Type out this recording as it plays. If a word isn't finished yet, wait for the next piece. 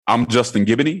I'm Justin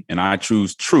Giboney, and I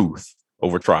choose truth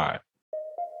over tribe.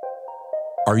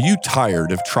 Are you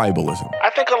tired of tribalism? I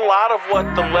think a lot of what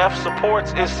the left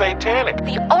supports is satanic.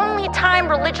 The only time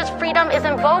religious freedom is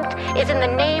invoked is in the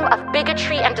name of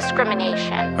bigotry and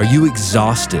discrimination. Are you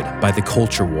exhausted by the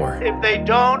culture war? If they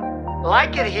don't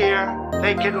like it here,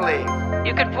 they can leave.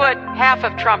 You could put half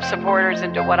of Trump supporters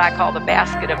into what I call the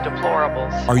basket of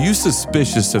deplorables. Are you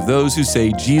suspicious of those who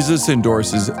say Jesus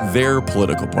endorses their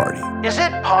political party? Is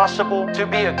it possible to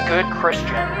be a good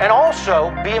Christian and also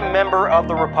be a member of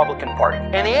the Republican Party?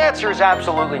 And the answer is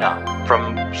absolutely not.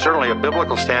 From certainly a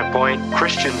biblical standpoint,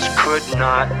 Christians could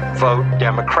not vote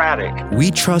Democratic.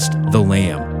 We trust the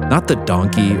lamb, not the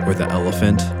donkey or the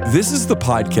elephant. This is the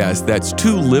podcast that's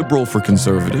too liberal for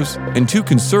conservatives and too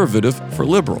conservative for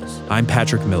liberals. I'm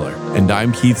Patrick Miller. And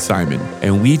I'm Keith Simon,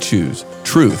 and we choose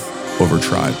truth over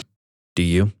tribe. Do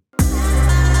you?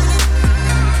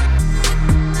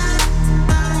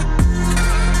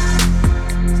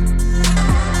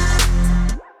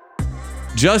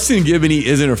 Justin Giboney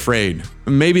isn't afraid.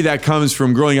 Maybe that comes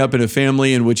from growing up in a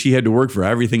family in which he had to work for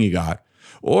everything he got.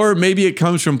 Or maybe it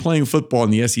comes from playing football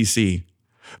in the SEC.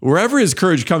 Wherever his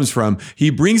courage comes from, he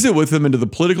brings it with him into the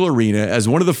political arena as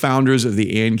one of the founders of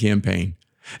the AND campaign.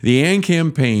 The AND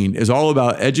campaign is all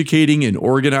about educating and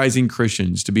organizing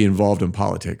Christians to be involved in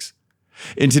politics.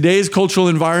 In today's cultural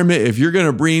environment, if you're going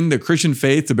to bring the Christian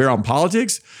faith to bear on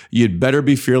politics, you'd better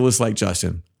be fearless like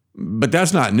Justin. But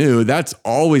that's not new. That's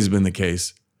always been the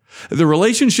case. The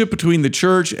relationship between the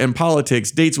church and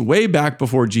politics dates way back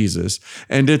before Jesus,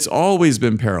 and it's always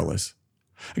been perilous.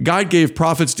 God gave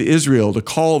prophets to Israel to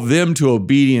call them to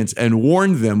obedience and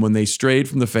warn them when they strayed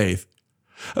from the faith.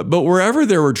 But wherever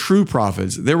there were true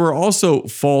prophets, there were also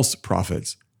false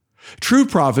prophets. True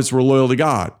prophets were loyal to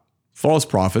God. False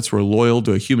prophets were loyal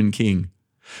to a human king.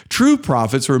 True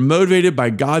prophets were motivated by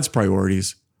God's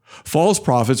priorities. False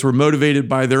prophets were motivated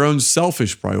by their own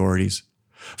selfish priorities.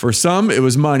 For some, it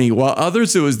was money, while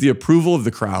others, it was the approval of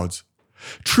the crowds.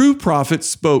 True prophets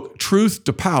spoke truth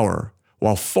to power,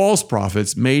 while false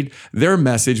prophets made their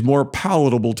message more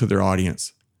palatable to their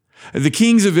audience. The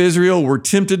kings of Israel were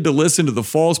tempted to listen to the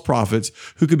false prophets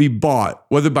who could be bought,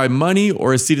 whether by money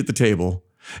or a seat at the table.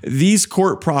 These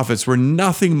court prophets were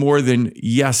nothing more than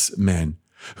yes men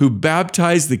who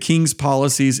baptized the king's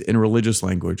policies in religious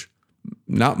language.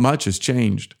 Not much has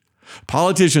changed.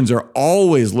 Politicians are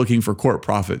always looking for court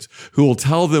prophets who will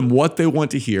tell them what they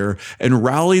want to hear and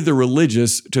rally the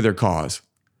religious to their cause.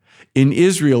 In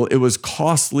Israel, it was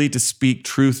costly to speak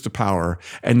truth to power,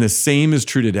 and the same is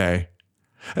true today.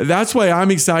 That's why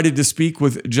I'm excited to speak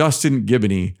with Justin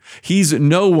Giboney. He's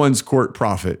no one's court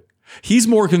prophet. He's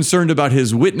more concerned about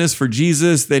his witness for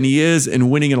Jesus than he is in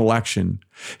winning an election.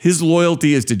 His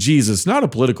loyalty is to Jesus, not a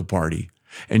political party.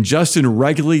 And Justin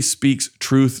regularly speaks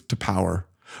truth to power.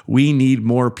 We need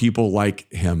more people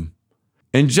like him.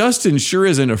 And Justin sure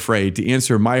isn't afraid to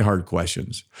answer my hard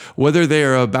questions, whether they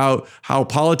are about how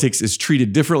politics is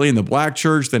treated differently in the black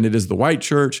church than it is the white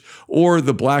church, or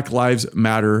the Black Lives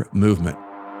Matter movement.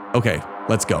 Okay,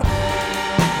 let's go.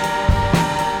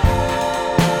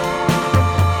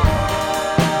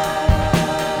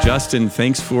 Justin,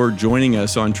 thanks for joining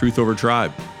us on Truth Over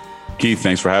Tribe. Keith,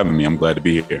 thanks for having me. I'm glad to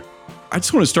be here. I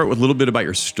just want to start with a little bit about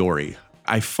your story.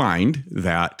 I find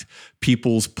that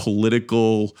people's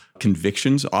political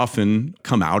convictions often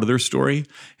come out of their story.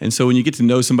 And so when you get to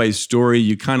know somebody's story,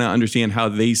 you kind of understand how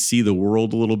they see the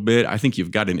world a little bit. I think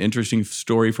you've got an interesting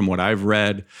story from what I've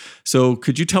read. So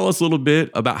could you tell us a little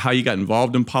bit about how you got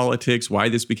involved in politics, why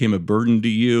this became a burden to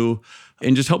you,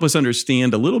 and just help us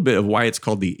understand a little bit of why it's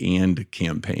called the AND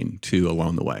campaign too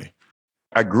along the way?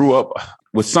 I grew up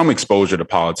with some exposure to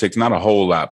politics, not a whole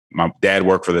lot. My dad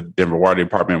worked for the Denver Water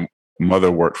Department.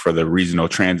 Mother worked for the regional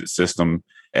transit system,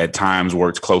 at times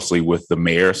worked closely with the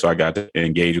mayor. So I got to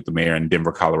engage with the mayor in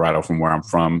Denver, Colorado, from where I'm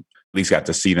from. At least got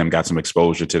to see them, got some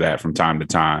exposure to that from time to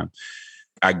time.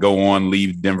 I go on,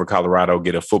 leave Denver, Colorado,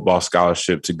 get a football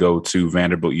scholarship to go to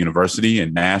Vanderbilt University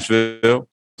in Nashville,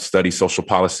 study social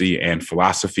policy and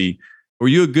philosophy. Were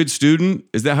you a good student?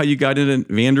 Is that how you got into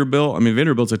Vanderbilt? I mean,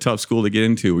 Vanderbilt's a tough school to get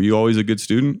into. Were you always a good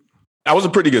student? I was a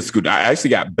pretty good student. I actually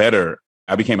got better.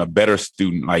 I became a better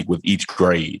student like with each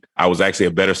grade. I was actually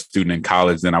a better student in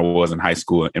college than I was in high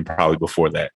school and probably before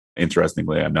that,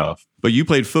 interestingly enough. But you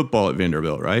played football at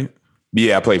Vanderbilt, right?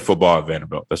 Yeah, I played football at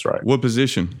Vanderbilt. That's right. What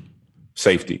position?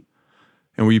 Safety.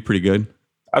 And were you pretty good?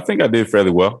 I think I did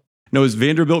fairly well. Now, was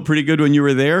Vanderbilt pretty good when you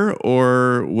were there,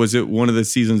 or was it one of the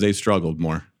seasons they struggled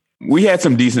more? We had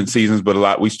some decent seasons,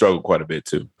 but we struggled quite a bit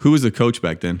too. Who was the coach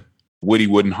back then? Woody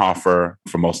Woodenhofer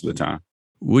for most of the time.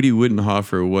 Woody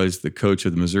Wittenhofer was the coach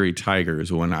of the Missouri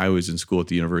Tigers when I was in school at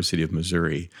the University of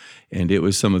Missouri. And it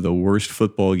was some of the worst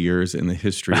football years in the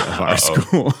history of our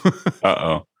school.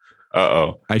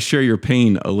 I share your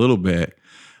pain a little bit.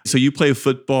 So you play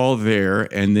football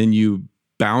there, and then you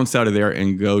bounce out of there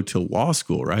and go to law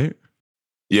school, right?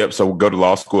 Yep. So we'll go to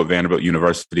law school at Vanderbilt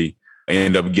University. I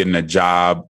ended up getting a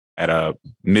job at a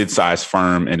mid-sized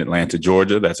firm in Atlanta,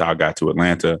 Georgia. That's how I got to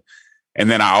Atlanta. And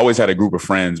then I always had a group of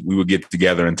friends. We would get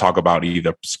together and talk about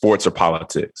either sports or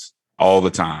politics all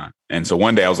the time. And so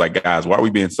one day I was like, guys, why are we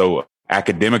being so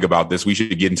academic about this? We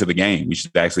should get into the game. We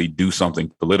should actually do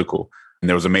something political. And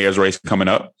there was a mayor's race coming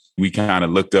up. We kind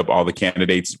of looked up all the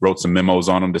candidates, wrote some memos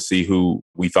on them to see who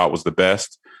we thought was the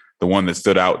best. The one that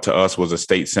stood out to us was a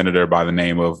state senator by the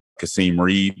name of Kasim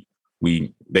Reed.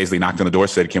 We basically knocked on the door,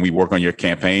 said, can we work on your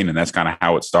campaign? And that's kind of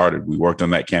how it started. We worked on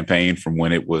that campaign from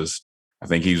when it was, I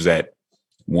think he was at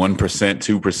 1%,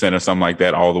 2% or something like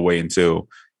that, all the way until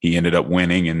he ended up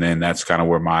winning. And then that's kind of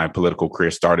where my political career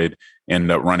started.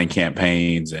 Ended up running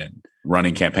campaigns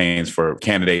for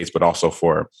candidates, but also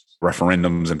for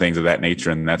referendums and things of that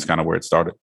nature. And that's kind of where it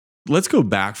started. Let's go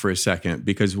back for a second,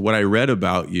 because what I read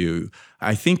about you,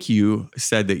 I think you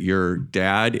said that your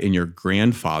dad and your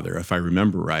grandfather, if I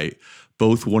remember right,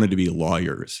 both wanted to be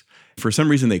lawyers. For some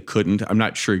reason, they couldn't. I'm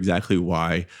not sure exactly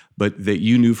why, but that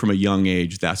you knew from a young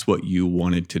age that's what you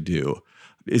wanted to do.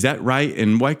 Is that right?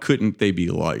 And why couldn't they be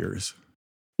lawyers?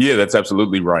 Yeah, that's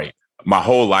absolutely right. My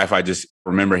whole life, I just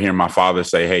remember hearing my father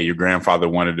say, hey, your grandfather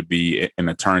wanted to be an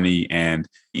attorney, and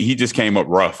he just came up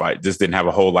rough. I just didn't have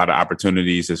a whole lot of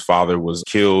opportunities. His father was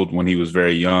killed when he was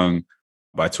very young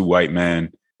by two white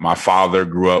men. My father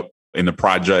grew up in the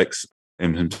projects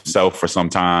and himself for some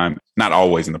time, not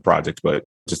always in the projects, but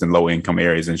just in low income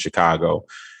areas in Chicago.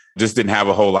 Just didn't have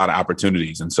a whole lot of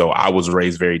opportunities. And so I was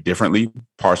raised very differently,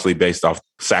 partially based off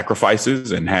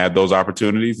sacrifices, and had those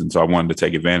opportunities. And so I wanted to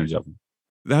take advantage of them.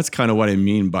 That's kind of what I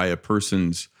mean by a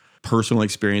person's personal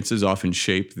experiences often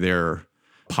shape their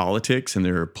politics and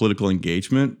their political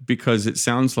engagement, because it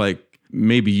sounds like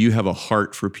maybe you have a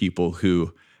heart for people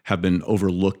who have been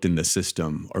overlooked in the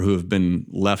system or who have been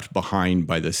left behind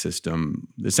by the system.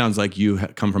 It sounds like you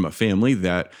come from a family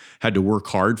that had to work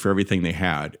hard for everything they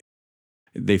had.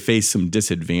 They faced some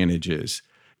disadvantages.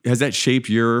 Has that shaped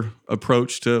your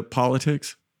approach to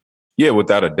politics? Yeah,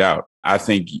 without a doubt. I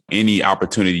think any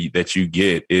opportunity that you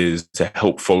get is to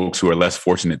help folks who are less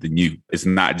fortunate than you. It's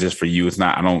not just for you.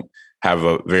 I don't have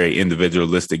a very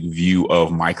individualistic view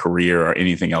of my career or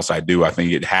anything else I do. I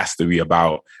think it has to be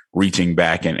about reaching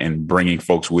back and bringing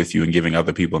folks with you and giving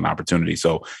other people an opportunity.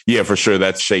 So yeah, for sure,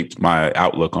 that's shaped my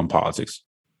outlook on politics.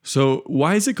 So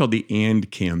why is it called the AND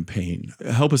campaign?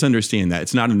 Help us understand that.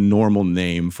 It's not a normal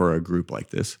name for a group like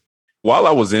this. While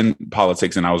I was in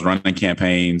politics and I was running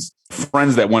campaigns,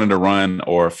 friends that wanted to run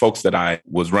or folks that I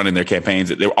was running their campaigns,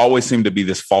 there always seemed to be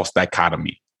this false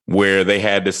dichotomy where they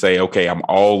had to say, okay, I'm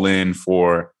all in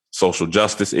for social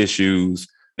justice issues.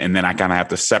 And then I kind of have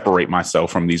to separate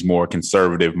myself from these more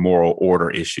conservative moral order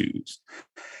issues.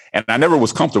 And I never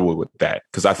was comfortable with that,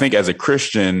 because I think as a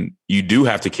Christian, you do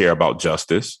have to care about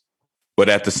justice. But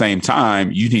at the same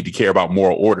time, you need to care about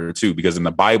moral order too, because in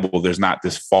the Bible, there's not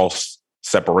this false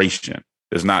separation.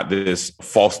 There's not this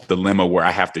false dilemma where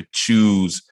I have to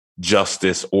choose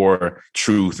justice or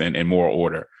truth and moral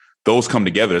order. Those come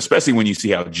together, especially when you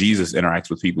see how Jesus interacts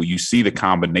with people. You see the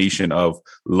combination of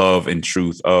love and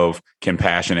truth, of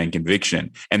compassion and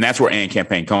conviction. And that's where AND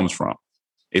campaign comes from.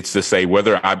 It's to say,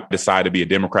 whether I decide to be a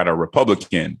Democrat or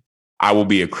Republican, I will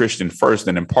be a Christian first.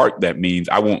 And in part, that means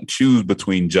I won't choose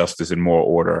between justice and moral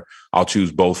order. I'll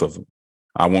choose both of them.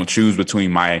 I won't choose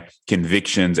between my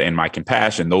convictions and my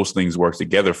compassion. Those things work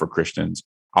together for Christians.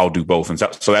 I'll do both. And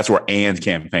so that's where AND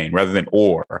campaign, rather than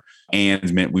or.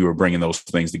 AND meant we were bringing those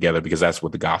things together because that's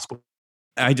what the gospel.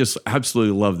 I just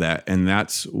absolutely love that. And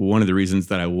that's one of the reasons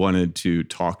that I wanted to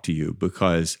talk to you,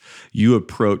 because you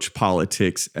approach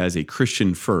politics as a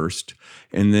Christian first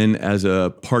and then as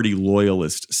a party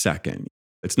loyalist second.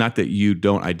 It's not that you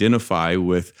don't identify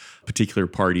with particular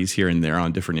parties here and there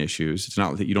on different issues. It's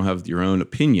not that you don't have your own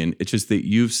opinion. It's just that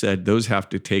you've said those have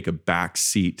to take a back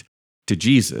seat to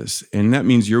Jesus. And that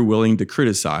means you're willing to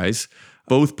criticize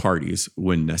both parties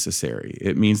when necessary.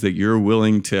 It means that you're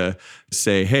willing to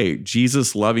say, hey,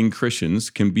 Jesus-loving Christians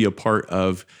can be a part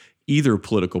of either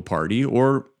political party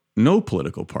or no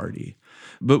political party.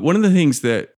 But one of the things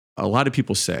that a lot of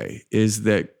people say is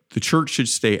that the church should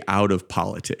stay out of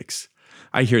politics.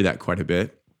 I hear that quite a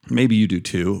bit. Maybe you do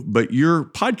too, but your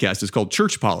podcast is called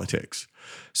Church Politics.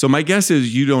 So my guess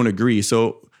is you don't agree.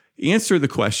 So answer the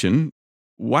question,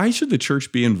 why should the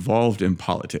church be involved in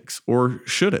politics, or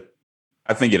should it?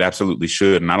 I think it absolutely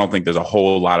should. And I don't think there's a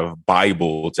whole lot of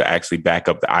Bible to actually back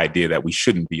up the idea that we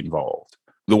shouldn't be involved.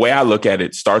 The way I look at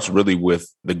it starts really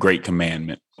with the great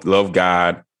commandment: love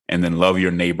God and then love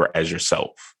your neighbor as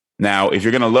yourself. Now, if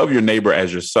you're going to love your neighbor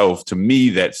as yourself, to me,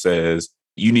 that says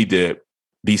you need to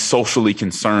be socially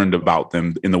concerned about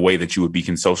them in the way that you would be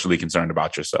socially concerned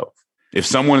about yourself. If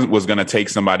someone was going to take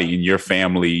somebody in your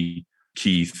family,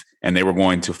 Keith, and they were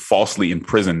going to falsely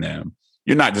imprison them,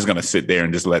 you're not just going to sit there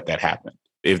and just let that happen.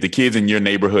 If the kids in your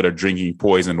neighborhood are drinking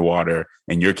poisoned water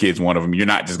and your kid's one of them, you're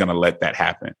not just going to let that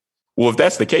happen. Well, if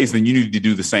that's the case, then you need to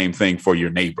do the same thing for your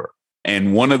neighbor.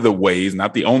 And one of the ways,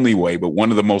 not the only way, but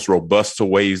one of the most robust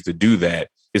ways to do that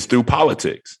is through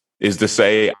politics, is to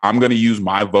say, I'm going to use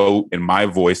my vote and my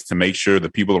voice to make sure the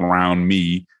people around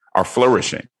me are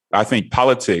flourishing. I think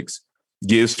politics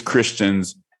gives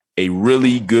Christians a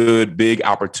really good, big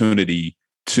opportunity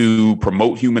to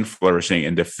promote human flourishing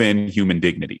and defend human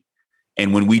dignity.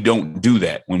 And when we don't do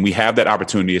that, when we have that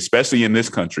opportunity, especially in this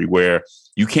country where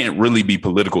you can't really be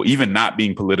political, even not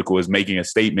being political is making a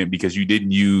statement because you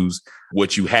didn't use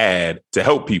what you had to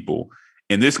help people.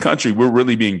 In this country, we're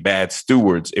really being bad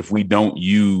stewards if we don't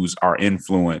use our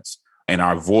influence and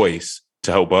our voice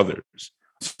to help others.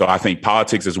 So I think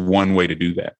politics is one way to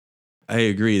do that. I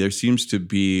agree. There seems to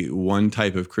be one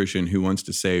type of Christian who wants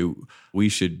to say we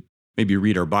should maybe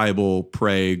read our Bible,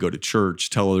 pray, go to church,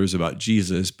 tell others about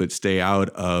Jesus, but stay out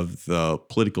of the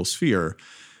political sphere.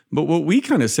 But what we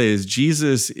kind of say is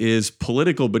Jesus is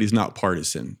political, but he's not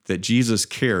partisan, that Jesus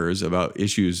cares about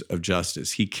issues of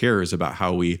justice. He cares about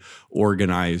how we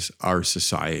organize our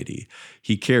society.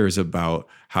 He cares about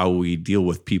how we deal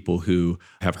with people who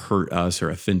have hurt us or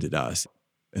offended us.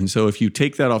 And so if you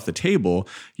take that off the table,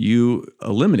 you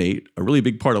eliminate a really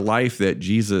big part of life that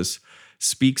Jesus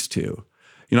speaks to.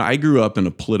 You know, I grew up in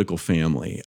a political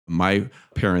family. My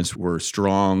parents were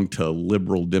strong to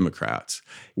liberal Democrats.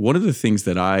 One of the things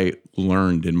that I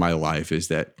learned in my life is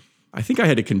that I think I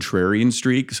had a contrarian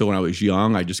streak. So when I was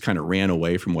young, I just kind of ran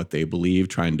away from what they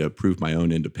believed, trying to prove my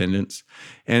own independence.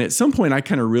 And at some point, I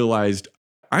kind of realized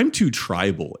I'm too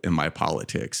tribal in my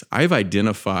politics. I've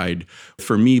identified,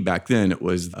 for me back then, it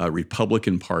was a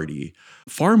Republican Party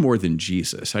far more than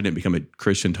Jesus. I didn't become a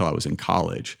Christian until I was in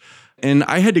college. And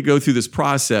I had to go through this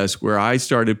process where I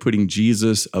started putting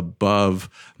Jesus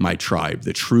above my tribe,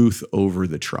 the truth over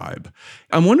the tribe.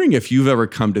 I'm wondering if you've ever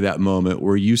come to that moment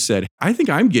where you said, I think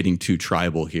I'm getting too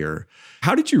tribal here.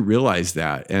 How did you realize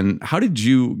that? And how did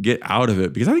you get out of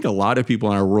it? Because I think a lot of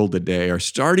people in our world today are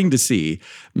starting to see,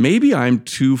 maybe I'm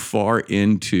too far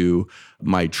into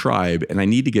my tribe and I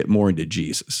need to get more into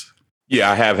Jesus. Yeah,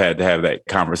 I have had to have that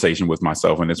conversation with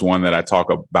myself, and it's one that I talk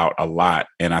about a lot.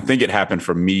 And I think it happened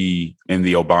for me in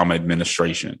the Obama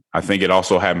administration. I think it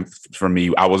also happened for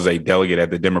me. I was a delegate at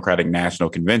the Democratic National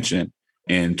Convention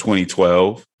in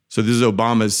 2012. So this is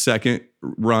Obama's second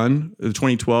run,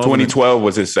 2012? 2012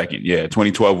 was his second. Yeah,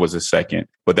 2012 was his second.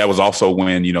 But that was also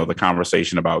when, you know, the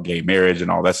conversation about gay marriage and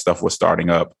all that stuff was starting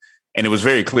up. And it was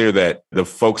very clear that the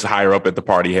folks higher up at the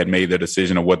party had made their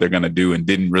decision of what they're going to do and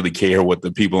didn't really care what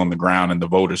the people on the ground and the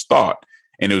voters thought.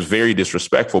 And it was very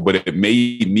disrespectful, but it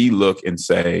made me look and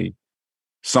say,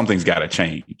 something's got to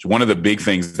change. One of the big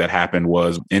things that happened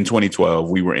was in 2012,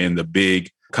 we were in the big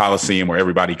Coliseum where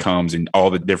everybody comes and all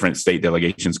the different state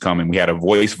delegations come. And we had a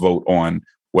voice vote on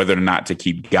whether or not to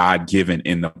keep God given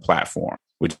in the platform,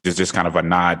 which is just kind of a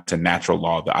nod to natural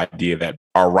law, the idea that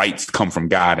our rights come from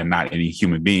God and not any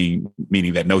human being,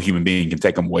 meaning that no human being can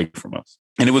take them away from us.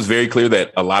 And it was very clear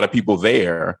that a lot of people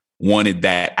there wanted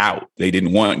that out. They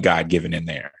didn't want God given in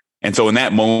there. And so in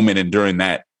that moment and during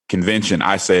that convention,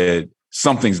 I said,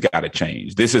 something's got to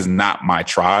change. This is not my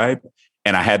tribe.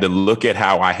 And I had to look at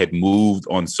how I had moved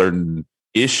on certain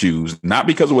issues, not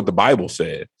because of what the Bible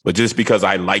said, but just because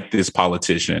I like this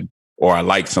politician or I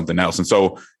like something else. And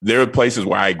so there are places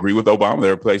where I agree with Obama.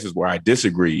 There are places where I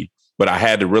disagree. But I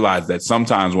had to realize that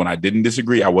sometimes when I didn't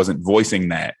disagree, I wasn't voicing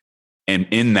that. And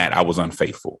in that, I was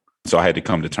unfaithful. So I had to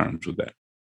come to terms with that.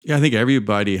 Yeah, I think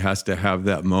everybody has to have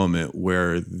that moment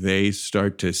where they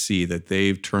start to see that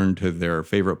they've turned to their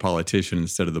favorite politician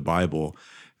instead of the Bible,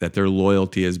 that their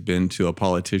loyalty has been to a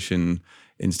politician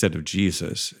instead of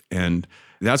Jesus. And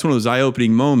that's one of those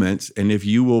eye-opening moments. And if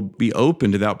you will be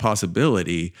open to that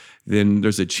possibility, then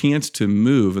there's a chance to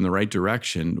move in the right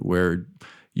direction where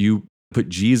you put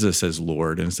Jesus as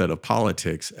Lord instead of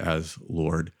politics as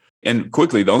Lord. And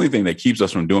quickly, the only thing that keeps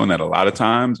us from doing that a lot of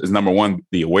times is, number one,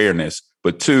 the awareness,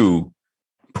 but two,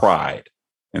 pride.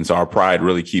 And so our pride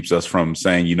really keeps us from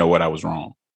saying, you know what, I was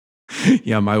wrong.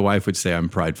 Yeah, my wife would say I'm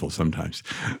prideful sometimes,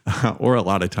 or a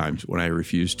lot of times when I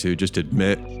refuse to just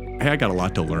admit, hey, I got a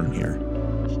lot to learn here.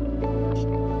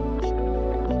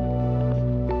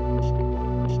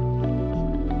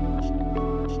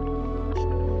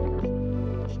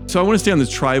 So I want to stay on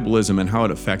this tribalism and how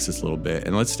it affects us a little bit.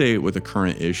 And let's stay with the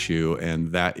current issue,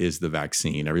 and that is the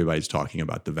vaccine. Everybody's talking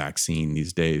about the vaccine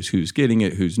these days. Who's getting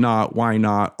it, who's not, why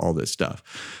not, all this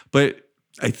stuff. But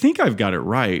I think I've got it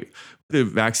right. The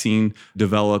vaccine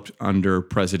developed under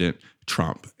President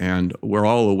Trump. And we're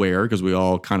all aware, because we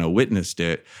all kind of witnessed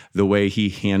it, the way he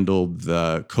handled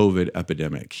the COVID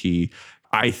epidemic. He,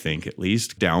 I think at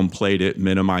least, downplayed it,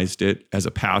 minimized it. As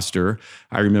a pastor,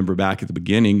 I remember back at the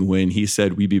beginning when he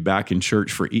said we'd be back in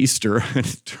church for Easter, and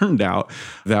it turned out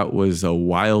that was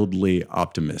wildly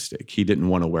optimistic. He didn't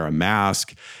want to wear a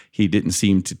mask. He didn't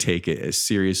seem to take it as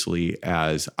seriously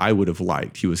as I would have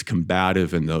liked. He was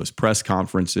combative in those press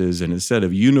conferences, and instead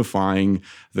of unifying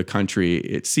the country,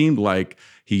 it seemed like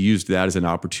he used that as an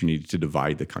opportunity to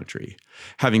divide the country.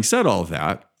 Having said all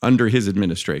that, under his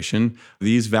administration,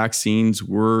 these vaccines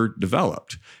were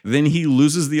developed. Then he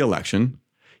loses the election.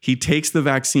 He takes the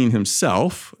vaccine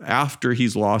himself after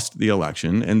he's lost the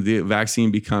election, and the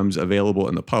vaccine becomes available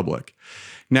in the public.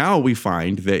 Now we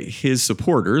find that his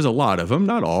supporters, a lot of them,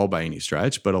 not all by any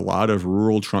stretch, but a lot of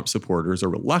rural Trump supporters are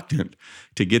reluctant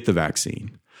to get the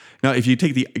vaccine. Now, if you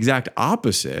take the exact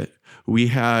opposite, we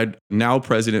had now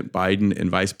President Biden and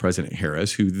Vice President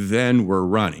Harris, who then were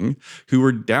running, who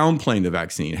were downplaying the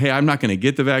vaccine. Hey, I'm not going to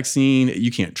get the vaccine.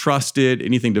 You can't trust it.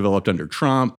 Anything developed under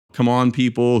Trump. Come on,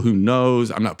 people. Who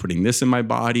knows? I'm not putting this in my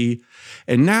body.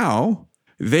 And now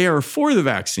they are for the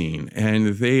vaccine,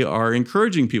 and they are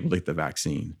encouraging people to get the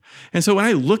vaccine. And so when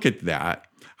I look at that,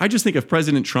 I just think if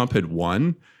President Trump had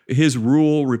won, his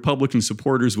rural Republican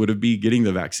supporters would have been getting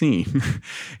the vaccine.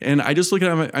 And I just look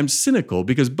at it, I'm cynical,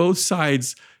 because both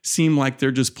sides seem like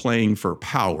they're just playing for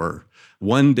power.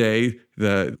 One day,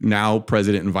 the now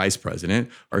president and vice president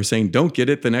are saying, don't get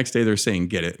it. The next day, they're saying,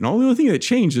 get it. And all the only thing that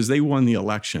changed is they won the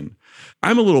election.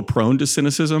 I'm a little prone to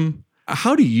cynicism.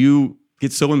 How do you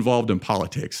get so involved in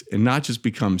politics and not just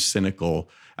become cynical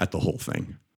at the whole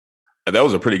thing? That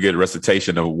was a pretty good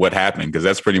recitation of what happened, because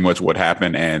that's pretty much what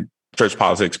happened. And Church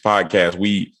Politics Podcast,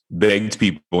 we begged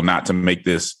people not to make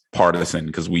this partisan,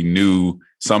 because we knew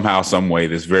somehow, some way,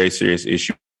 this very serious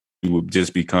issue would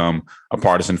just become a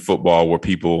partisan football where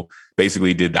people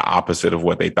basically did the opposite of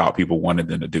what they thought people wanted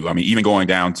them to do. I mean, even going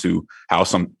down to how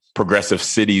some progressive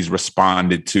cities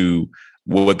responded to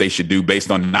what they should do based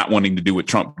on not wanting to do what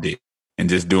Trump did and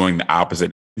just doing the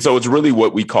opposite. So it's really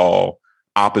what we call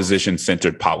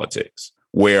opposition-centered politics,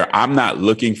 where I'm not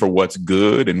looking for what's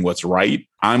good and what's right.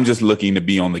 I'm just looking to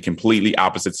be on the completely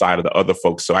opposite side of the other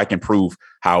folks so I can prove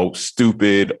how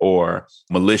stupid or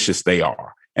malicious they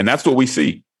are. And that's what we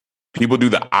see. People do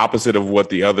the opposite of what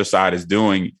the other side is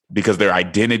doing because their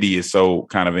identity is so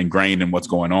kind of ingrained in what's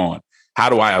going on. How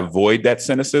do I avoid that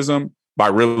cynicism? By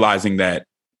realizing that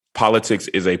politics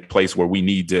is a place where we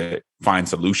need to find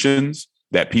solutions,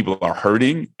 that people are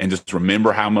hurting, and just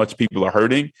remember how much people are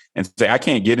hurting, and say, I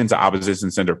can't get into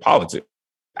opposition-centered politics.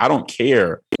 I don't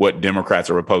care what Democrats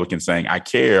or Republicans saying. I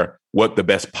care what the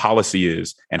best policy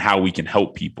is and how we can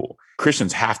help people.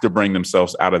 Christians have to bring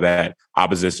themselves out of that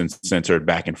opposition-centered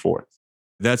back and forth.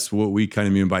 That's what we kind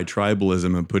of mean by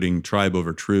tribalism and putting tribe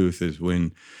over truth, is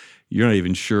when you're not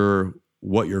even sure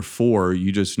what you're for.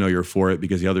 You just know you're for it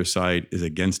because the other side is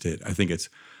against it. I think it's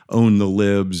own the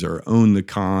libs or own the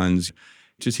cons.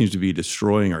 It just seems to be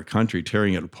destroying our country,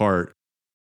 tearing it apart.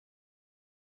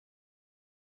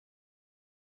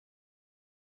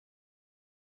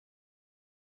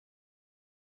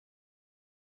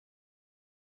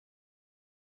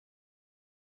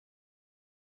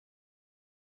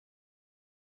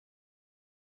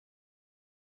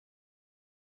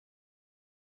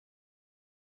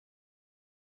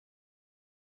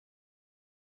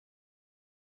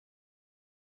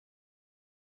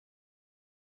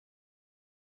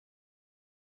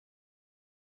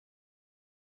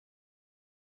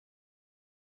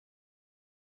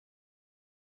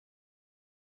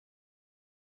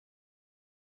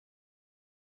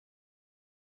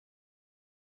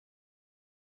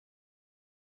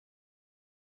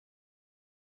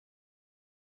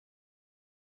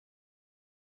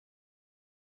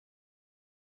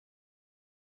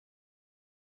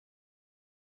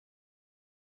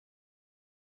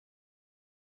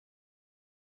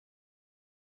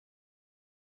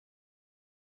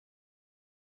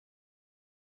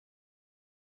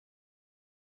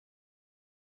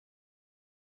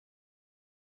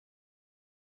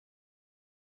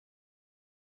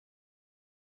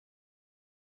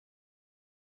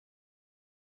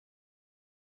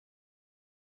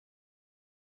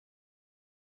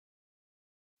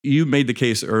 You made the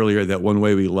case earlier that one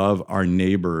way we love our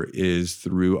neighbor is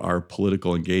through our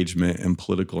political engagement and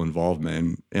political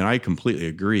involvement. And I completely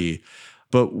agree.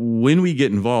 But when we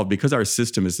get involved, because our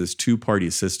system is this two-party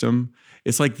system,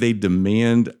 it's like they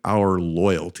demand our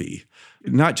loyalty.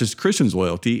 Not just Christians'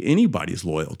 loyalty, anybody's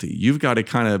loyalty. You've got to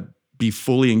kind of be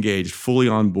fully engaged, fully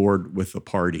on board with the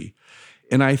party.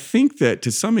 And I think that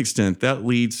to some extent that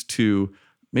leads to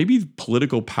maybe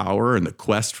political power and the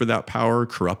quest for that power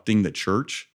corrupting the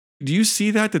church. Do you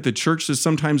see that the church is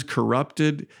sometimes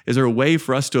corrupted? Is there a way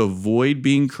for us to avoid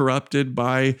being corrupted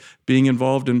by being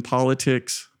involved in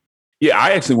politics? Yeah,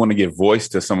 I actually want to give voice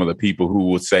to some of the people who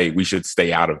would say we should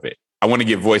stay out of it. I want to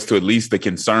give voice to at least the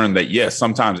concern that, yes,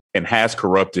 sometimes it has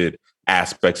corrupted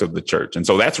aspects of the church. And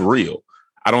so that's real.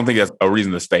 I don't think that's a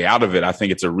reason to stay out of it. I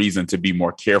think it's a reason to be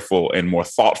more careful and more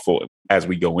thoughtful as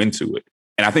we go into it.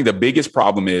 And I think the biggest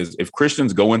problem is if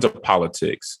Christians go into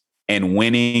politics and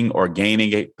winning or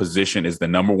gaining a position is the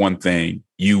number one thing,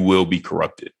 you will be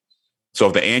corrupted. So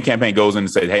if the AND campaign goes in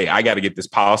and says, hey, I got to get this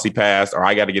policy passed or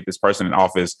I got to get this person in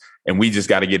office and we just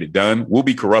got to get it done, we'll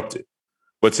be corrupted.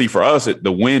 But see, for us,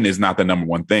 the win is not the number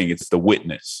one thing. It's the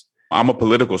witness. I'm a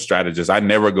political strategist. I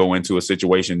never go into a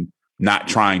situation not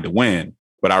trying to win.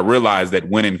 But I realize that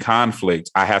when in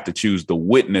conflict, I have to choose the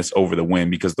witness over the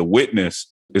win because the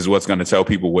witness is what's going to tell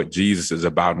people what Jesus is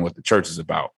about and what the church is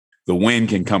about. The win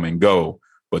can come and go,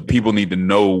 but people need to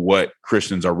know what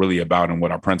Christians are really about and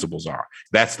what our principles are.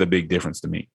 That's the big difference to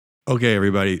me. Okay,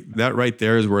 everybody, that right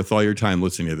there is worth all your time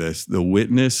listening to this. The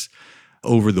witness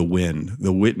over the win.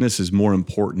 The witness is more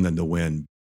important than the win.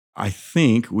 I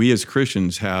think we as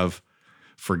Christians have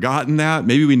forgotten that.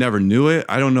 Maybe we never knew it.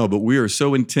 I don't know, but we are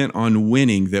so intent on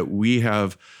winning that we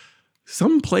have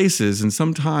some places and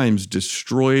sometimes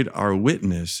destroyed our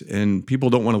witness. And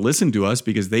people don't want to listen to us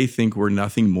because they think we're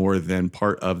nothing more than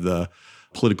part of the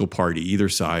political party, either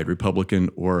side, Republican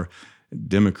or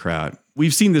Democrat.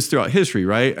 We've seen this throughout history,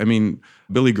 right? I mean,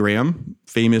 Billy Graham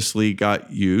famously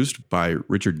got used by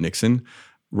Richard Nixon.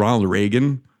 Ronald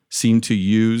Reagan seemed to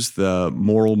use the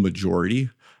moral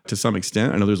majority to some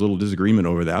extent. I know there's a little disagreement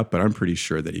over that, but I'm pretty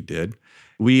sure that he did.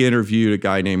 We interviewed a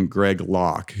guy named Greg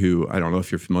Locke, who I don't know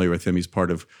if you're familiar with him. He's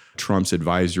part of Trump's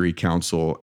advisory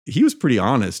council. He was pretty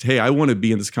honest. Hey, I want to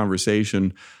be in this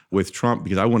conversation with Trump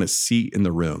because I want a seat in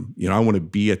the room. I want to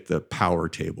be at the power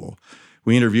table.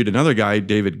 We interviewed another guy,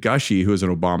 David Gushee, who is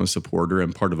an Obama supporter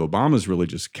and part of Obama's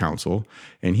religious council.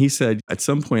 And he said, at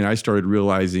some point, I started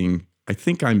realizing, I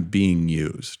think I'm being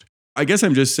used. I guess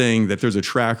I'm just saying that there's a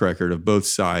track record of both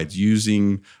sides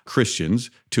using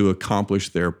Christians to accomplish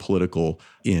their political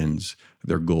ends,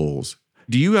 their goals.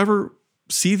 Do you ever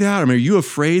see that? I mean, are you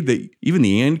afraid that even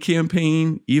the AND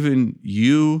campaign, even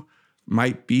you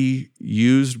might be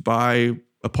used by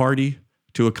a party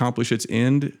to accomplish its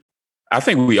end? I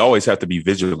think we always have to be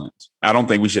vigilant. I don't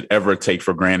think we should ever take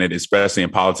for granted, especially in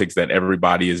politics, that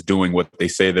everybody is doing what they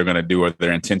say they're going to do or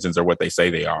their intentions are what they say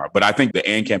they are. But I think the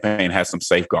AND campaign has some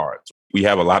safeguards. We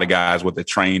have a lot of guys with a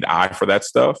trained eye for that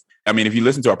stuff. I mean, if you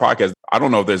listen to our podcast, I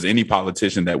don't know if there's any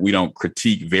politician that we don't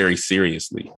critique very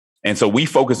seriously. And so we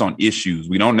focus on issues.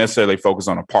 We don't necessarily focus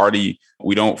on a party.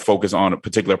 We don't focus on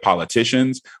particular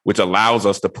politicians, which allows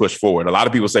us to push forward. A lot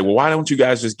of people say, well, why don't you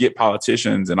guys just get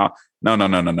politicians? And no.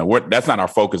 That's not our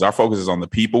focus. Our focus is on the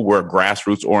people. We're a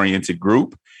grassroots oriented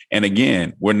group. And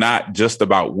again, we're not just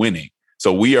about winning.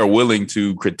 So we are willing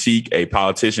to critique a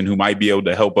politician who might be able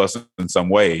to help us in some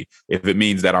way if it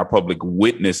means that our public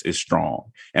witness is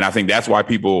strong. And I think that's why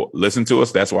people listen to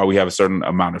us. That's why we have a certain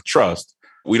amount of trust.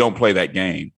 We don't play that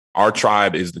game. Our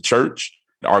tribe is the church.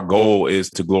 Our goal is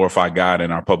to glorify God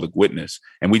in our public witness.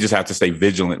 And we just have to stay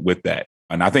vigilant with that.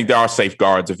 And I think there are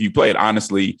safeguards if you play it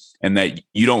honestly and that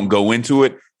you don't go into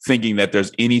it thinking that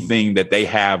there's anything that they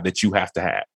have that you have to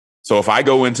have. So if I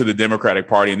go into the Democratic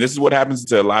Party, and this is what happens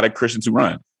to a lot of Christians who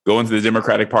run, go into the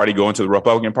Democratic Party, go into the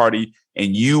Republican Party,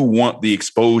 and you want the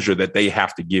exposure that they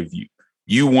have to give you.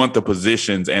 You want the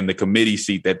positions and the committee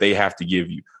seat that they have to give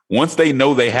you. Once they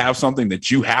know they have something that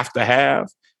you have to have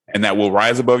and that will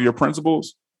rise above your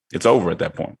principles, it's over at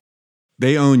that point.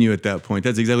 They own you at that point.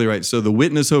 That's exactly right. So the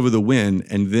witness over the win.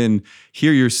 And then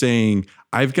here you're saying,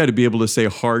 I've got to be able to say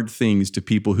hard things to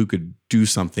people who could do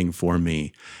something for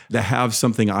me, that have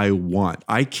something I want.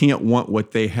 I can't want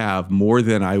what they have more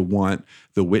than I want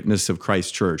the witness of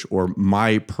Christ Church or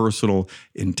my personal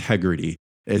integrity.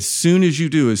 As soon as you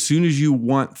do, as soon as you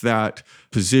want that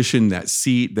position, that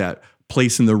seat, that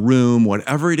place in the room,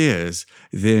 whatever it is,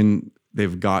 then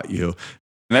they've got you.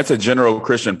 And that's a general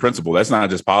Christian principle. That's not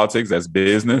just politics, that's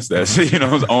business, that's,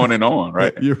 on and on,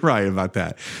 right? You're right about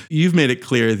that. You've made it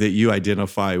clear that you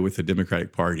identify with the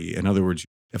Democratic Party. In other words,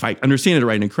 if I understand it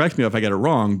right, and correct me if I got it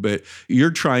wrong, but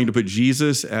you're trying to put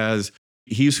Jesus as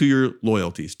He's who your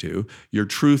loyalties to, your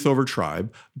truth over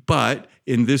tribe. But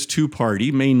in this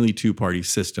mainly two-party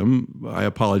system, I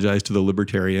apologize to the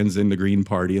libertarians and the Green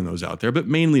Party and those out there, but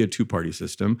mainly a two-party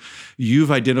system,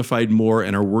 you've identified more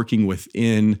and are working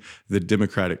within the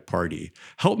Democratic Party.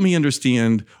 Help me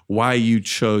understand why you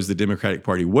chose the Democratic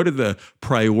Party. What are the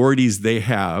priorities they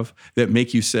have that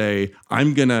make you say,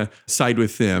 I'm going to side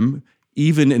with them,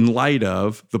 even in light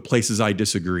of the places I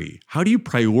disagree? How do you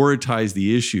prioritize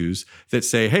the issues that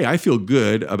say, hey, I feel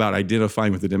good about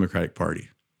identifying with the Democratic Party?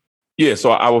 Yeah,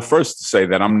 so I will first say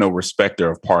that I'm no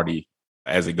respecter of party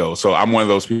as it goes. So I'm one of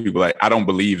those people that I don't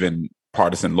believe in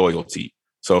partisan loyalty.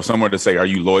 So if someone were to say, are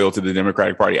you loyal to the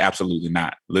Democratic Party? Absolutely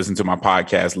not. Listen to my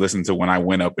podcast, listen to when I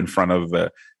went up in front of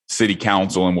the city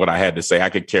council and what I had to say. I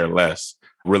could care less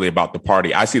really about the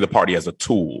party. I see the party as a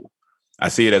tool. I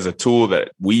see it as a tool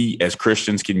that we as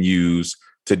Christians can use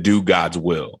to do God's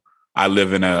will. I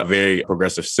live in a very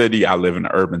progressive city. I live in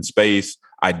an urban space.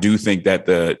 I do think that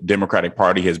the Democratic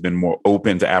Party has been more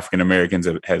open to African Americans,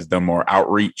 has done more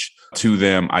outreach to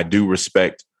them. I do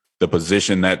respect the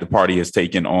position that the party has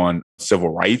taken on civil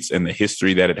rights and the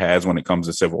history that it has when it comes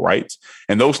to civil rights.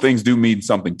 And those things do mean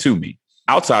something to me.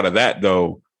 Outside of that,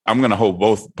 though, I'm going to hold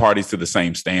both parties to the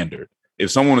same standard. If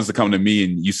someone is to come to me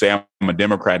and you say I'm a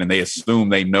Democrat and they assume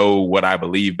they know what I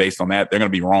believe based on that, they're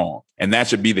going to be wrong. And that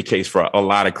should be the case for a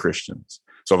lot of Christians.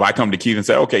 So if I come to Keith and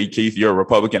say, okay, Keith, you're a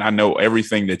Republican. I know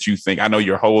everything that you think. I know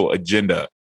your whole agenda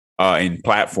and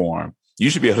platform. You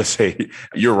should be able to say,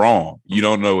 you're wrong. You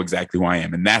don't know exactly who I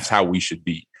am. And that's how we should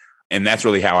be. And that's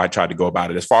really how I try to go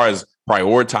about it. As far as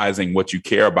prioritizing what you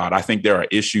care about, I think there are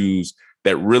issues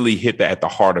that really hit at the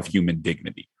heart of human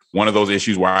dignity. One of those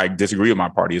issues where I disagree with my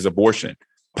party is abortion.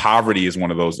 Poverty is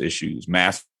one of those issues,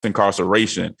 mass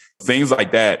incarceration, things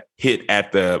like that hit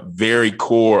at the very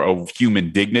core of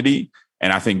human dignity.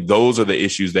 And I think those are the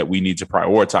issues that we need to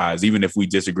prioritize, even if we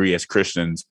disagree as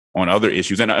Christians on other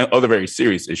issues and other very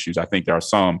serious issues. I think there are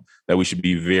some that we should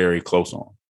be very close on.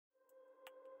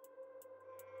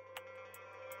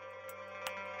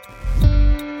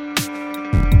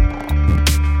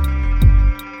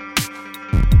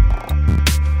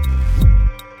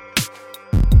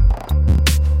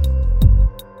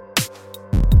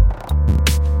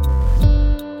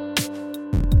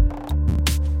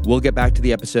 We'll get back to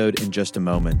the episode in just a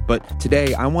moment, but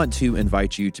today I want to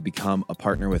invite you to become a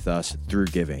partner with us through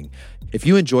giving. If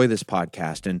you enjoy this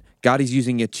podcast and God is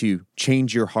using it to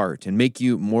change your heart and make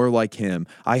you more like Him,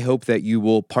 I hope that you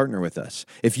will partner with us.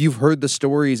 If you've heard the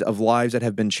stories of lives that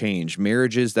have been changed,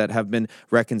 marriages that have been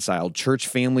reconciled, church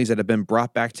families that have been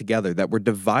brought back together, that were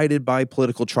divided by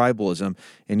political tribalism,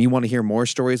 and you want to hear more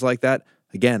stories like that,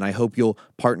 again, I hope you'll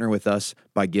partner with us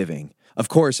by giving. Of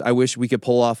course, I wish we could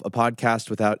pull off a podcast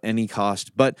without any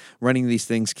cost, but running these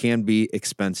things can be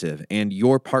expensive, and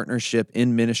your partnership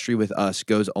in ministry with us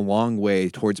goes a long way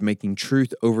towards making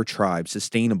Truth Over Tribe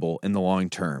sustainable in the long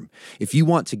term. If you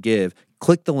want to give,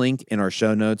 click the link in our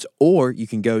show notes, or you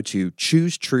can go to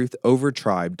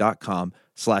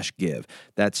choosetruthovertribe.com/give.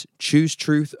 That's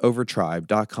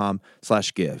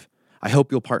choosetruthovertribe.com/give. I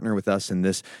hope you'll partner with us in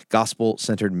this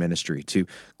gospel-centered ministry to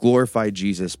glorify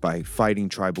Jesus by fighting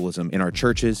tribalism in our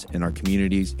churches, in our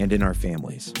communities, and in our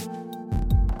families.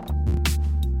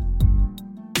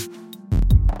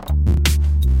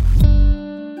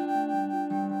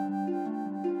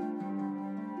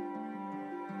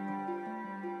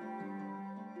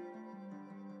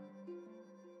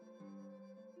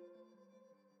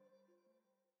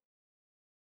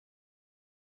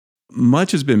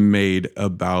 Much has been made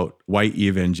about white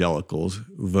evangelicals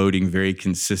voting very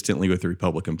consistently with the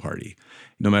Republican Party.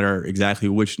 No matter exactly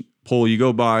which poll you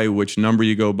go by, which number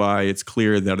you go by, it's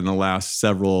clear that in the last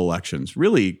several elections,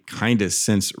 really kind of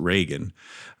since Reagan,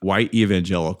 white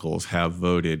evangelicals have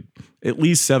voted at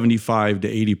least 75 to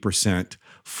 80%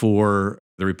 for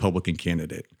the Republican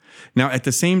candidate. Now, at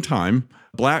the same time,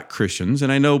 Black Christians, and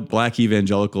I know Black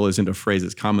evangelical isn't a phrase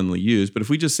that's commonly used, but if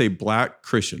we just say Black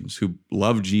Christians who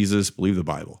love Jesus, believe the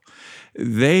Bible,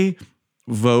 they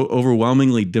vote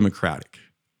overwhelmingly Democratic.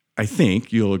 I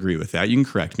think you'll agree with that. You can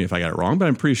correct me if I got it wrong, but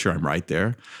I'm pretty sure I'm right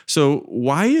there. So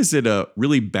why is it a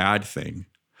really bad thing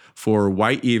for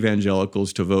white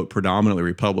evangelicals to vote predominantly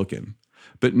Republican,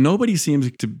 but nobody seems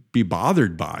to be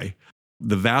bothered by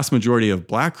the vast majority of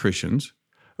Black Christians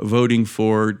voting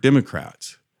for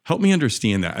Democrats? Help me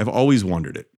understand that. I've always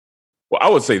wondered it. Well, I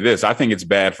would say this. I think it's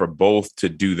bad for both to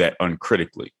do that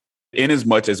uncritically. In as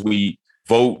much as we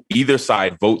vote, either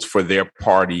side votes for their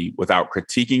party without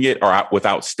critiquing it or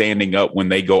without standing up when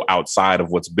they go outside of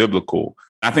what's biblical,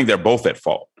 I think they're both at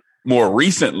fault. More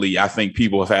recently, I think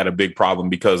people have had a big problem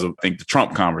because of, I think, the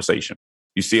Trump conversation.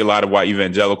 You see a lot of white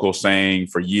evangelicals saying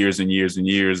for years and years and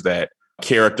years that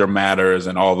character matters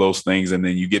and all those things. And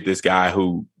then you get this guy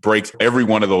who breaks every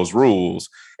one of those rules.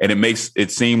 And it makes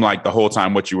it seem like the whole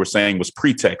time what you were saying was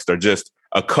pretext or just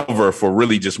a cover for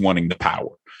really just wanting the power.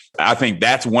 I think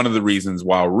that's one of the reasons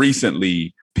why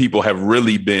recently people have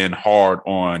really been hard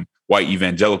on white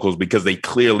evangelicals, because they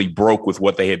clearly broke with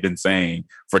what they had been saying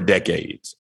for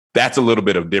decades. That's a little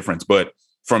bit of difference. But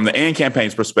from the AND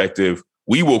campaign's perspective,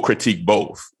 we will critique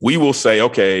both. We will say,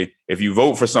 okay, if you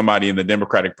vote for somebody in the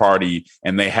Democratic Party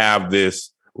and they have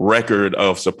this record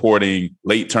of supporting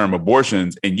late-term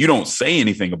abortions and you don't say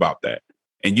anything about that,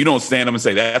 and you don't stand up and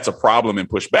say that's a problem and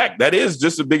push back, that is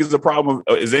just as big as a problem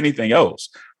as anything else.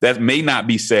 That may not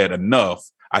be said enough.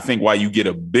 I think why you get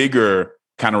a bigger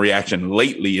kind of reaction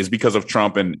lately is because of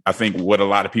Trump. And I think what a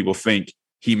lot of people think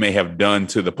he may have done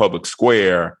to the public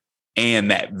square,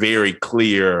 and that very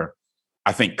clear,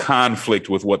 I think, conflict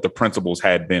with what the principles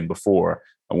had been before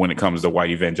when it comes to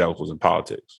white evangelicals in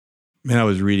politics. Man, I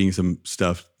was reading some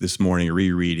stuff this morning,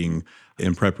 rereading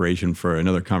in preparation for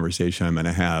another conversation I'm going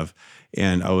to have.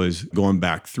 And I was going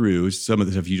back through some of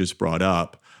the stuff you just brought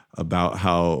up about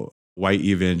how white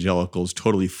evangelicals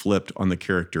totally flipped on the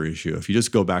character issue. If you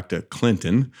just go back to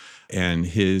Clinton and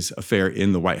his affair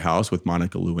in the White House with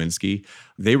Monica Lewinsky,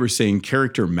 they were saying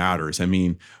character matters. I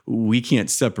mean, we can't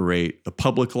separate the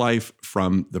public life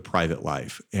from the private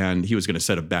life. And he was going to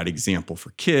set a bad example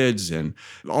for kids, and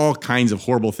all kinds of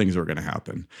horrible things were going to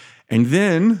happen. And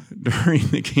then during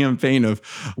the campaign of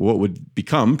what would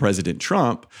become President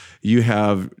Trump, you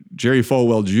have Jerry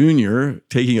Falwell Jr.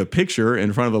 taking a picture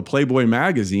in front of a Playboy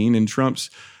magazine in Trump's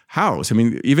house. I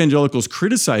mean, evangelicals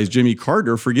criticized Jimmy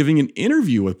Carter for giving an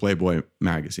interview with Playboy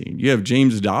magazine. You have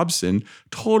James Dobson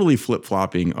totally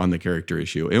flip-flopping on the character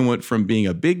issue. It went from being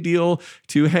a big deal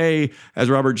to, hey, as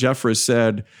Robert Jeffress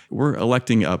said, we're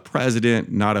electing a president,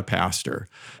 not a pastor.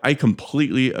 I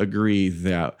completely agree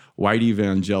that white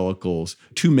evangelicals,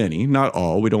 too many, not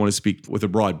all, we don't want to speak with a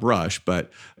broad brush, but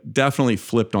definitely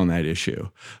flipped on that issue.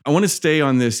 I want to stay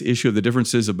on this issue of the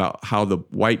differences about how the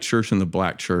white church and the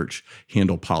black church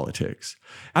handle politics.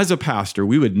 As a pastor,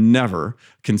 we would never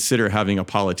consider having a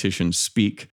politician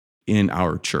speak in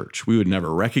our church. We would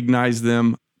never recognize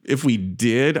them. If we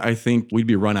did, I think we'd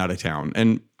be run out of town.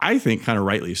 And I think kind of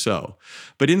rightly so.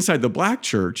 But inside the black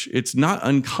church, it's not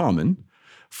uncommon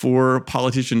for a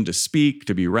politician to speak,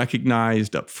 to be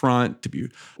recognized up front,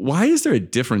 Why is there a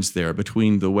difference there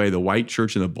between the way the white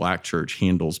church and the black church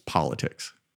handles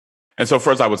politics? And so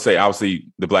first I would say, obviously,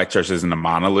 the black church isn't a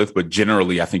monolith, but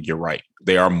generally, I think you're right.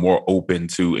 They are more open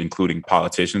to including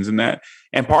politicians in that.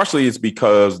 And partially it's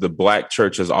because the black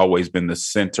church has always been the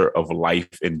center of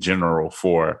life in general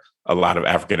for a lot of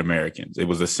African Americans. It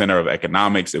was the center of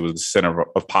economics. It was the center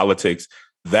of politics.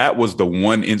 That was the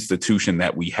one institution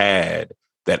that we had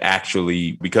that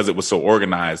actually, because it was so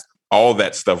organized, all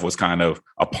that stuff was kind of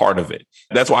a part of it.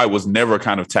 That's why it was never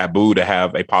kind of taboo to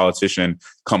have a politician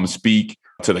come speak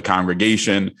to the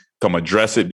congregation, come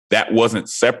address it. That wasn't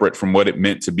separate from what it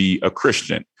meant to be a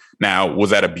Christian. Now, was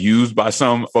that abused by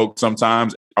some folks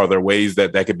sometimes? Are there ways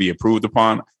that could be improved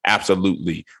upon?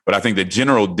 Absolutely. But I think the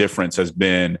general difference has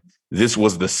been this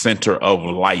was the center of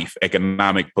life,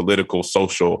 economic, political,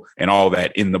 social, and all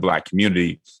that in the black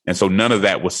community. And so none of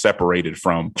that was separated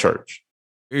from church.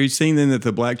 Are you saying then that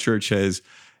the black church has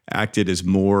acted as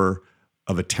more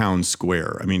of a town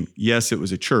square? I mean, yes, it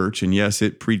was a church, and yes,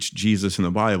 it preached Jesus in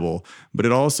the Bible, but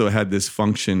it also had this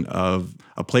function of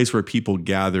a place where people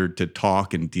gathered to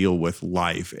talk and deal with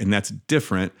life. And that's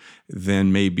different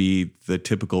than maybe the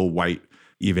typical white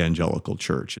evangelical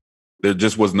church. There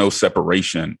just was no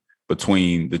separation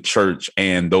between the church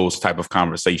and those type of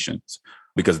conversations,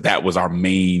 because that was our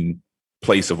main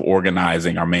place of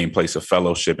organizing, our main place of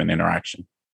fellowship and interaction.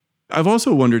 I've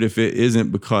also wondered if it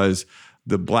isn't because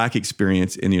the black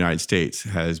experience in the United States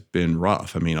has been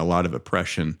rough. I mean, a lot of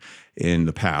oppression in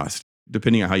the past,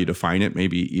 depending on how you define it,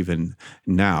 maybe even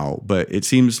now. But it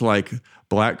seems like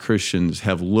black Christians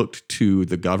have looked to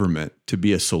the government to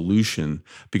be a solution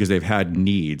because they've had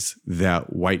needs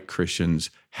that white Christians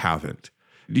haven't.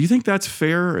 Do you think that's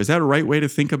fair? Is that a right way to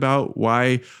think about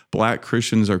why black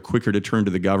Christians are quicker to turn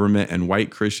to the government and white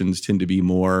Christians tend to be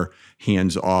more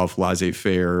hands-off,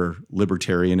 laissez-faire,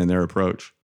 libertarian in their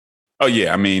approach? Oh,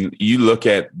 yeah. I mean, you look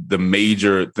at the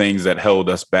major things that held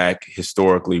us back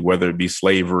historically, whether it be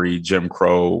slavery, Jim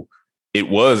Crow, it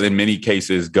was in many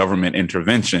cases government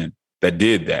intervention that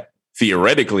did that.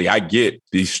 Theoretically, I get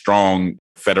these strong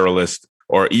federalist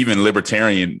or even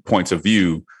libertarian points of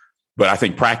view. But I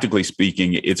think practically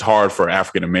speaking, it's hard for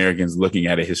African Americans looking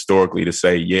at it historically to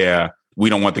say, yeah, we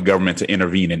don't want the government to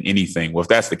intervene in anything. Well, if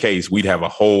that's the case, we'd have a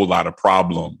whole lot of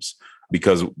problems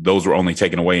because those were only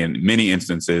taken away in many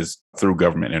instances through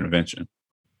government intervention.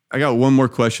 I got one more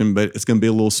question, but it's going to be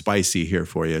a little spicy here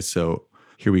for you. So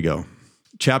here we go.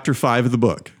 Chapter 5 of the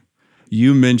book.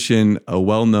 You mention a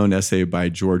well-known essay by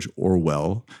George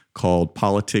Orwell called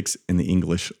Politics in the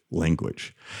English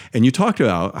Language. And you talked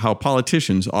about how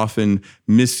politicians often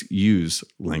misuse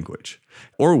language.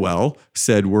 Orwell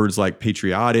said words like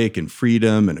patriotic and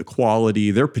freedom and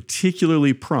equality, they're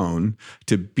particularly prone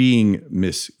to being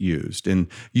misused. And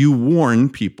you warn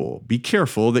people, be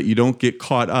careful that you don't get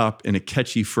caught up in a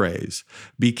catchy phrase.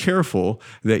 Be careful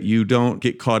that you don't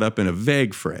get caught up in a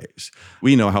vague phrase.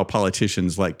 We know how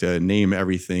politicians like to name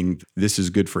everything, "This is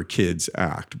good for kids"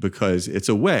 act, because it's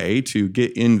a way to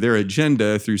get in their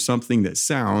agenda through something that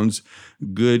sounds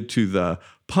good to the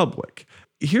public.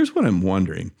 Here's what I'm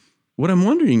wondering. What I'm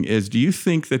wondering is, do you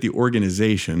think that the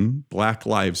organization, Black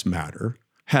Lives Matter,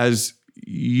 has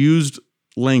used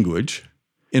language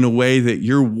in a way that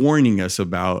you're warning us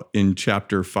about in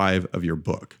chapter 5 of your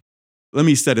book? Let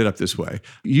me set it up this way.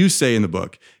 You say in the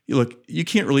book, look, you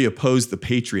can't really oppose the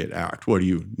Patriot Act. What, are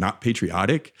you not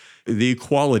patriotic? The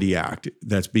Equality Act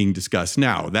that's being discussed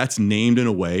now, that's named in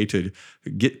a way to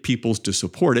get people to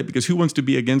support it, because who wants to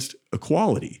be against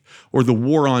equality? Or the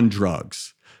war on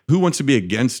drugs? Who wants to be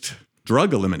against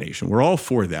drug elimination? We're all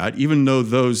for that, even though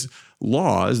those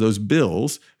laws, those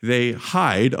bills, they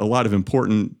hide a lot of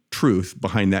important truth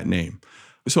behind that name.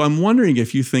 So I'm wondering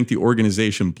if you think the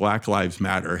organization Black Lives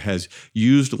Matter has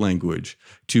used language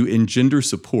to engender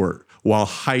support while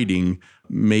hiding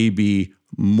maybe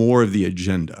more of the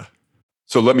agenda.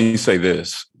 So let me say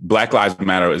this. Black Lives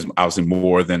Matter is obviously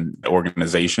more than an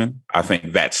organization. I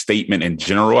think that statement in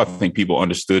general, I think people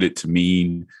understood it to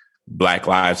mean Black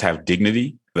lives have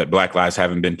dignity, that Black lives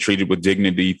haven't been treated with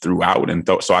dignity throughout. And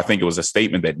so I think it was a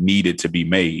statement that needed to be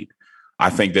made. I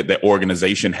think that the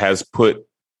organization has put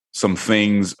some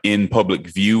things in public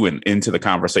view and into the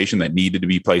conversation that needed to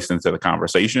be placed into the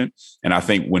conversation. And I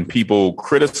think when people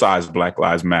criticize Black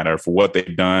Lives Matter for what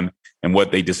they've done and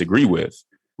what they disagree with,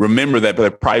 remember that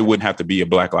there probably wouldn't have to be a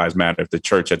Black Lives Matter if the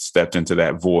church had stepped into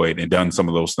that void and done some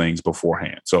of those things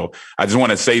beforehand. So I just want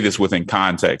to say this within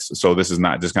context. So this is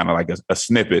not just kind of like a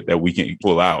snippet that we can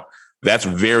pull out. That's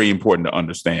very important to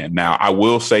understand. Now, I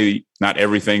will say not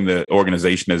everything the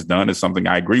organization has done is something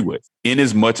I agree with. In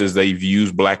as much as they've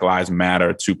used Black Lives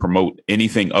Matter to promote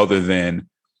anything other than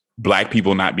Black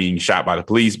people not being shot by the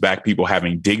police, Black people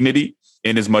having dignity,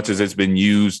 in as much as it's been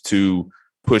used to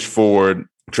push forward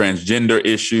transgender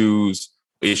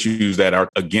issues that are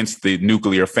against the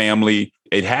nuclear family,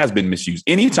 it has been misused.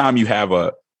 Anytime you have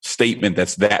a statement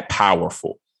that's that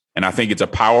powerful, and I think it's a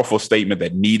powerful statement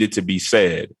that needed to be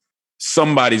said,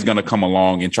 somebody's going to come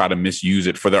along and try to misuse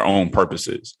it for their own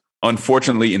purposes.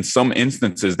 Unfortunately, in some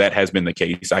instances, that has been the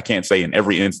case. I can't say in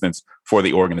every instance for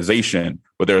the organization,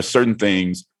 but there are certain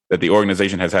things that the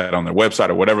organization has had on their website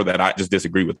or whatever that I just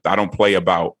disagree with. I don't play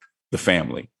about the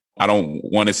family. I don't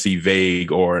want to see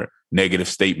vague or negative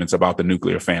statements about the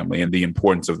nuclear family and the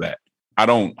importance of that. I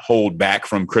don't hold back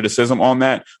from criticism on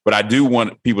that, but I do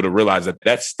want people to realize that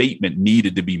that statement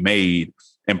needed to be made,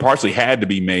 and partially had to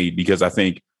be made because I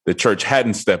think the church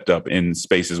hadn't stepped up in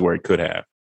spaces where it could have.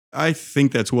 I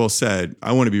think that's well said.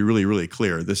 I want to be really, really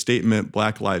clear. The statement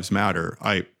Black Lives Matter,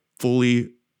 I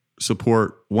fully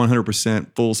support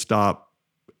 100%, full stop,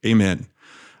 amen.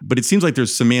 But it seems like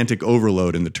there's semantic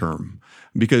overload in the term,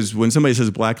 because when somebody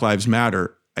says Black Lives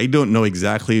Matter, I don't know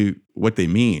exactly what they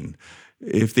mean.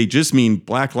 If they just mean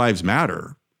Black Lives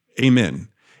Matter, amen.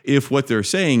 If what they're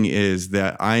saying is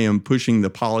that I am pushing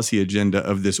the policy agenda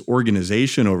of this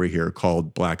organization over here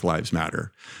called Black Lives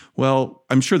Matter, well,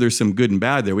 I'm sure there's some good and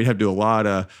bad there. We'd have to do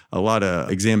a lot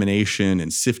of examination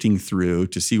and sifting through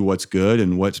to see what's good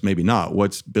and what's maybe not,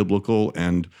 what's biblical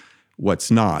and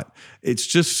what's not. It's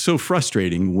just so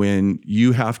frustrating when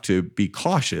you have to be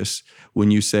cautious when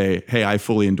you say, hey, I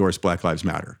fully endorse Black Lives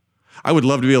Matter. I would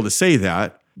love to be able to say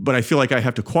that, but I feel like I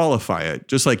have to qualify it,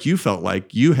 just like you felt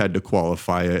like you had to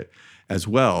qualify it as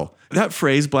well. That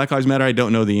phrase, Black Lives Matter, I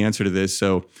don't know the answer to this,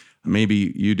 so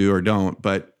maybe you do or don't,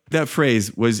 but that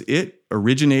phrase, was it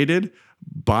originated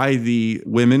by the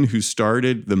women who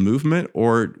started the movement,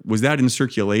 or was that in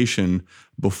circulation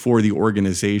before the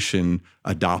organization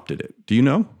adopted it? Do you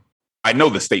know? I know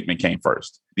the statement came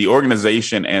first. The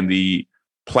organization and the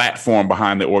platform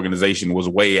behind the organization was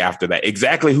way after that.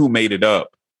 Exactly who made it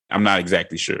up, I'm not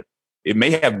exactly sure. It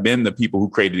may have been the people who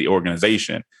created the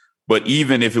organization, but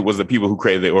even if it was the people who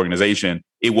created the organization,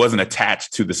 it wasn't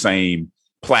attached to the same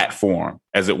platform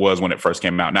as it was when it first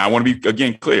came out. Now, I want to be,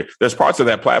 again, clear. There's parts of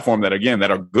that platform that, again, that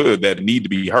are good, that need to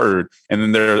be heard. And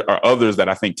then there are others that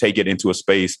I think take it into a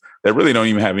space that really don't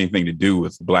even have anything to do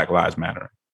with Black Lives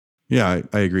Matter. Yeah,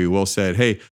 I agree. Well said.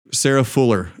 Hey, Sarah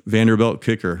Fuller, Vanderbilt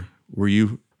kicker. Were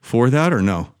you for that or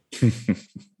no?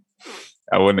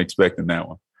 I wasn't expecting that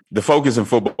one. The focus in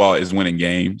football is winning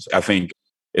games. I think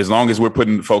as long as we're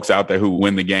putting folks out there who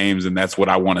win the games, and that's what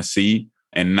I want to see,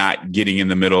 and not getting in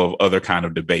the middle of other kind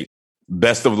of debate.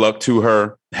 Best of luck to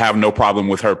her. Have no problem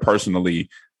with her personally,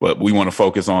 but we want to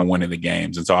focus on winning the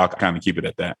games. And so I'll kind of keep it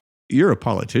at that. You're a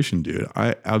politician, dude.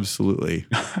 I absolutely.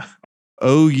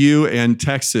 OU and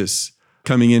Texas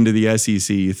coming into the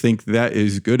SEC. You think that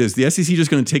is good? Is the SEC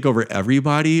just going to take over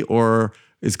everybody, or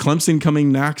is Clemson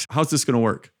coming next? How's this going to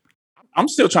work? I'm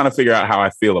still trying to figure out how I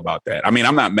feel about that. I mean,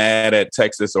 I'm not mad at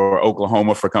Texas or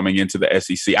Oklahoma for coming into the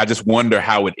SEC. I just wonder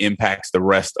how it impacts the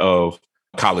rest of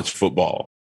college football.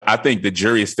 I think the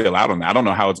jury is still out on that. I don't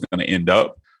know how it's going to end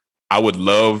up. I would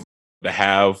love to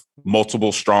have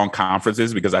multiple strong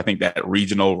conferences because I think that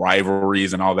regional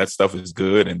rivalries and all that stuff is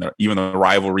good. And even the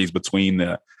rivalries between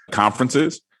the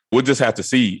conferences, we'll just have to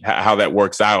see how that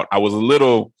works out. I was a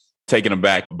little taken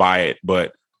aback by it,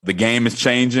 but the game is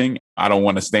changing. I don't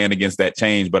want to stand against that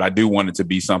change, but I do want it to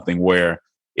be something where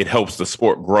it helps the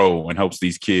sport grow and helps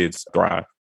these kids thrive.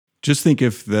 Just think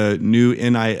if the new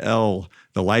NIL,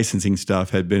 the licensing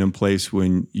stuff had been in place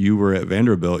when you were at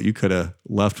Vanderbilt, you could have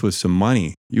left with some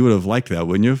money. You would have liked that,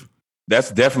 wouldn't you?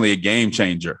 That's definitely a game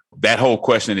changer. That whole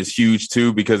question is huge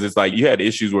too, because it's like you had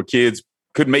issues where kids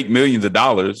could make millions of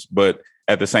dollars, but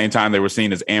at the same time, they were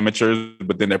seen as amateurs,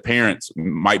 but then their parents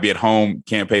might be at home,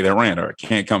 can't pay their rent or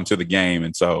can't come to the game.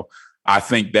 And so I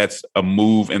think that's a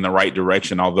move in the right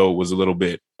direction, although it was a little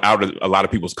bit out of a lot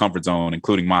of people's comfort zone,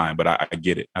 including mine. But I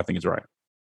get it. I think it's right.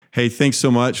 Hey, thanks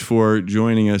so much for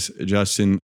joining us,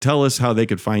 Justin. Tell us how they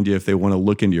could find you if they want to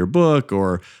look into your book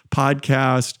or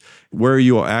podcast. Where are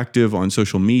you active on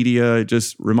social media?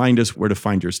 Just remind us where to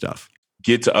find your stuff.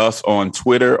 Get to us on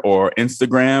Twitter or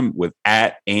Instagram with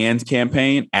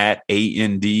 @AndCampaign,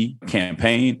 @AND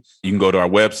Campaign. You can go to our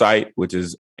website, which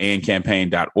is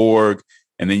andcampaign.org.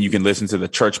 And then you can listen to the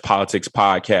Church Politics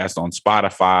podcast on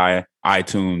Spotify,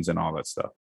 iTunes, and all that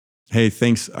stuff. Hey,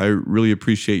 thanks. I really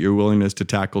appreciate your willingness to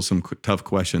tackle some tough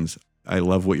questions. I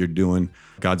love what you're doing.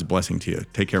 God's blessing to you.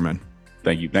 Take care, man.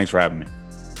 Thank you. Thanks for having me.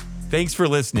 Thanks for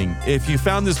listening. If you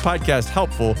found this podcast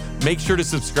helpful, make sure to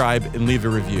subscribe and leave a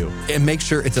review. And make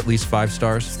sure it's at least 5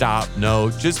 stars. Stop. No,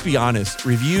 just be honest.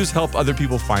 Reviews help other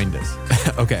people find us.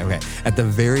 Okay. At the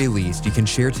very least, you can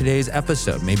share today's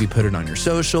episode. Maybe put it on your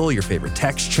social, your favorite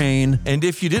text chain. And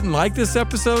if you didn't like this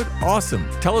episode, awesome.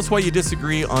 Tell us why you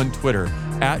disagree on Twitter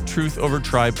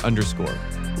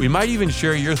 @TruthOverTribe_. We might even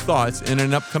share your thoughts in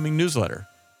an upcoming newsletter.